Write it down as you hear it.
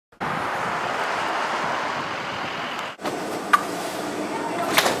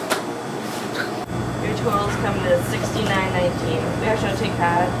$69.19. We actually take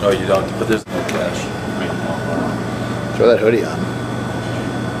cash. Oh, you don't, but there's no cash. Throw that hoodie on.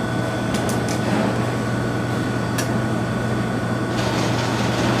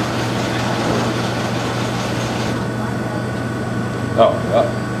 Oh, yeah.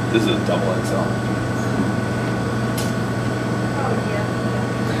 This is a double XL.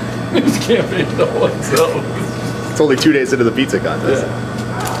 This can't be a double XL. It's only 2 days into the pizza contest.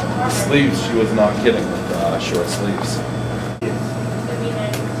 Yeah. Sleeves, she was not kidding with short sleeves.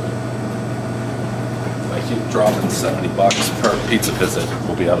 I keep dropping $70 per pizza visit.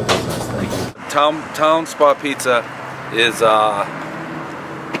 We'll be out of business. Thank you. Town Spa Pizza is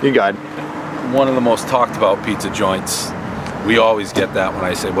You got one of the most talked about pizza joints. We always get that when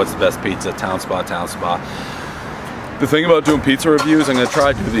I say what's the best pizza, Town Spa, Town Spa. The thing about doing pizza reviews, I'm gonna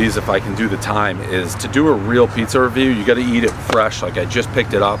try to do these if I can do the time, is to do a real pizza review, you gotta eat it fresh. Like I just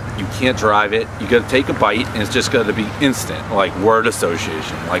picked it up, you can't drive it, you gotta take a bite and it's just gotta be instant, like word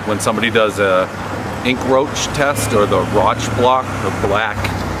association. Like when somebody does a ink roach test or the Roch block, the black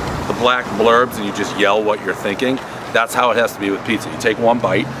blurbs, and you just yell what you're thinking, that's how it has to be with pizza. You take one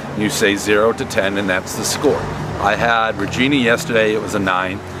bite and you say 0 to 10 and that's the score. I had Regina yesterday, it was a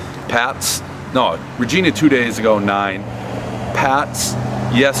 9. Pat's, no, Regina 2 days ago, 9. Pat's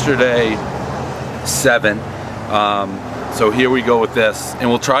yesterday, 7. So here we go with this, and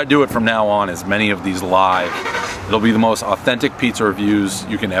we'll try to do it from now on, as many of these live. It'll be the most authentic pizza reviews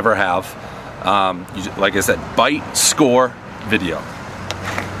you can ever have. Like I said, bite, score, video.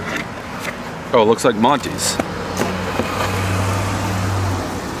 Oh, it looks like Monty's.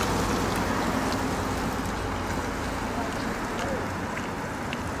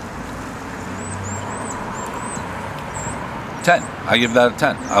 I give that a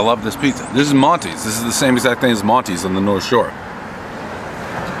 10. I love this pizza. This is Monty's. This is the same exact thing as Monty's on the North Shore.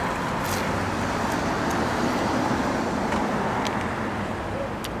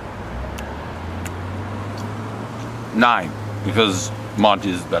 9, because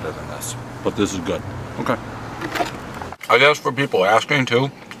Monty's is better than this. But this is good. Okay. I guess for people asking too,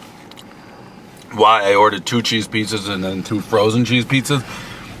 why I ordered 2 cheese pizzas and then 2 frozen cheese pizzas,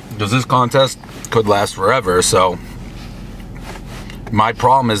 because this contest could last forever, so my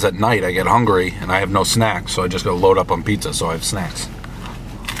problem is at night I get hungry and I have no snacks, so I just gotta load up on pizza so I have snacks.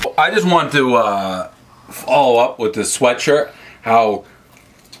 I just want to follow up with this sweatshirt, how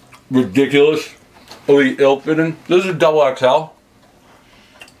ridiculously ill-fitting. This is double XL.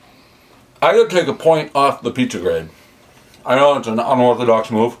 I gotta take a point off the pizza grade. I know it's an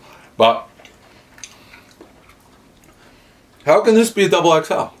unorthodox move, but how can this be a double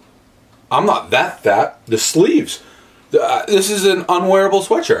XL? I'm not that fat. The sleeves. This is an unwearable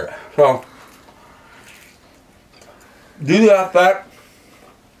sweatshirt. So, do that fat.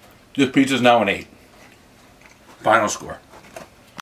 This pizza's now an 8. Final score.